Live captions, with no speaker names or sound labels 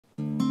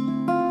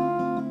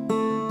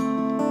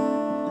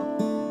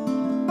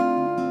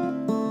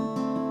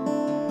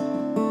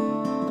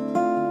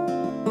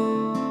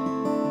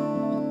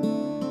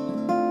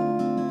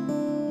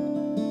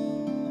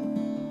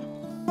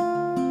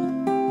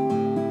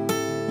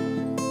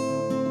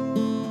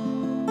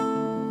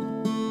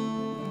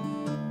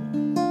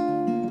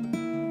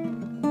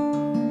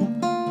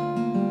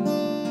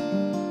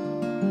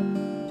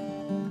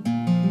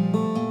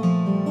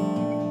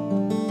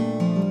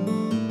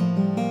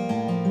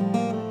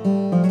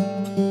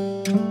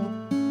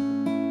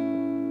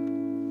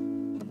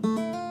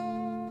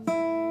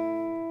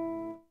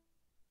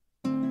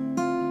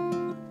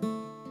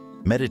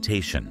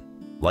Meditation,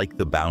 like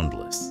the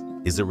boundless,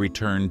 is a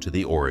return to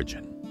the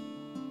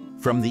origin.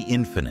 From the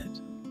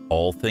infinite,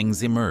 all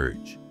things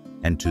emerge,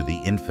 and to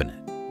the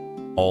infinite,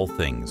 all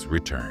things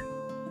return.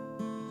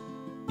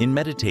 In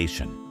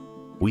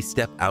meditation, we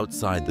step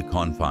outside the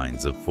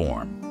confines of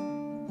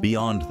form,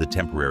 beyond the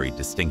temporary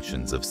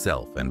distinctions of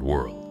self and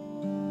world.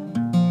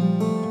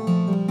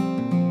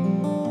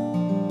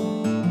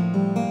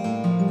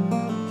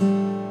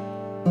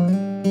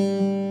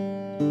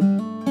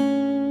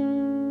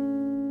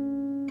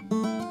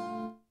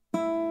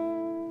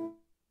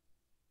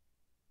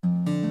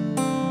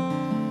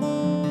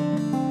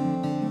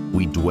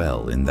 We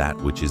dwell in that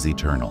which is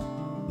eternal,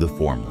 the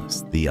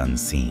formless, the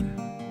unseen.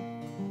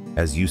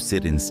 As you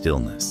sit in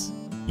stillness,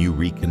 you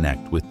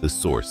reconnect with the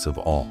source of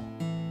all,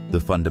 the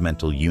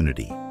fundamental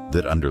unity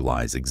that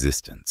underlies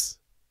existence.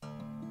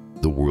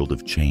 The world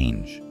of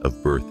change,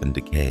 of birth and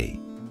decay,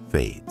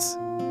 fades.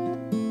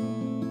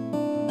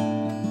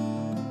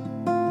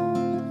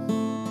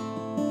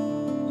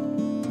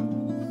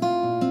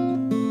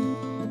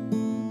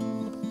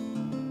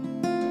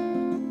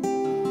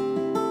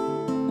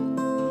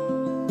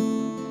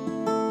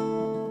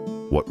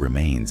 What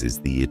remains is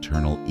the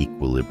eternal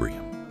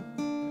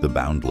equilibrium, the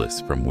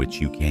boundless from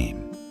which you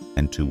came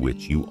and to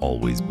which you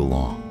always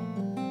belong.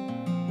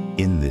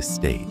 In this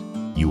state,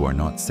 you are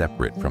not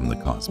separate from the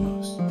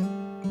cosmos.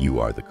 You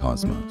are the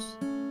cosmos,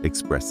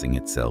 expressing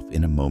itself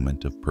in a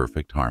moment of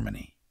perfect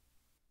harmony.